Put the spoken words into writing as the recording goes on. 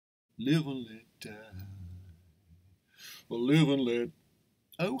Live and let die. Well, live and let...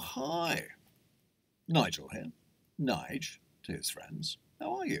 Oh, hi. Nigel here. Nige, to his friends.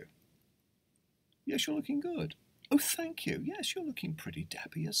 How are you? Yes, you're looking good. Oh, thank you. Yes, you're looking pretty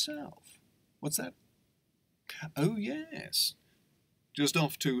dapper yourself. What's that? Oh, yes. Just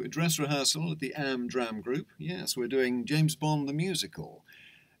off to a dress rehearsal at the Dram Group. Yes, we're doing James Bond the musical.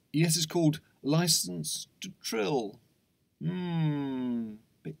 Yes, it's called License to Trill.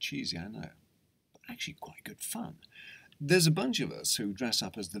 Bit cheesy, I know. But actually quite good fun. There's a bunch of us who dress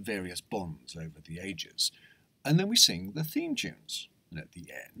up as the various Bonds over the ages, and then we sing the theme tunes. And at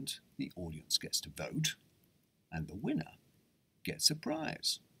the end, the audience gets to vote, and the winner gets a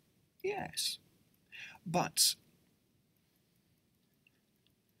prize. Yes. But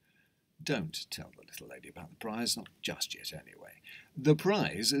don't tell the little lady about the prize, not just yet anyway. The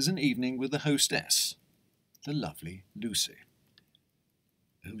prize is an evening with the hostess, the lovely Lucy,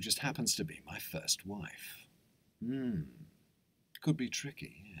 who just happens to be my first wife. Could be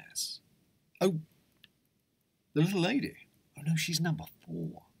tricky, yes. Oh, the little lady. Oh no, she's number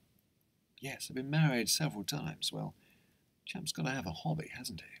 4. Yes, I've been married several times. Well, champ's got to have a hobby,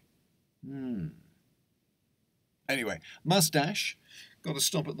 hasn't he? Anyway, mustache. Got to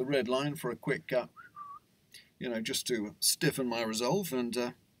stop at the red line for a quick, just to stiffen my resolve, and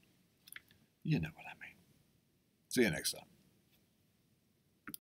you know what I mean. See you next time.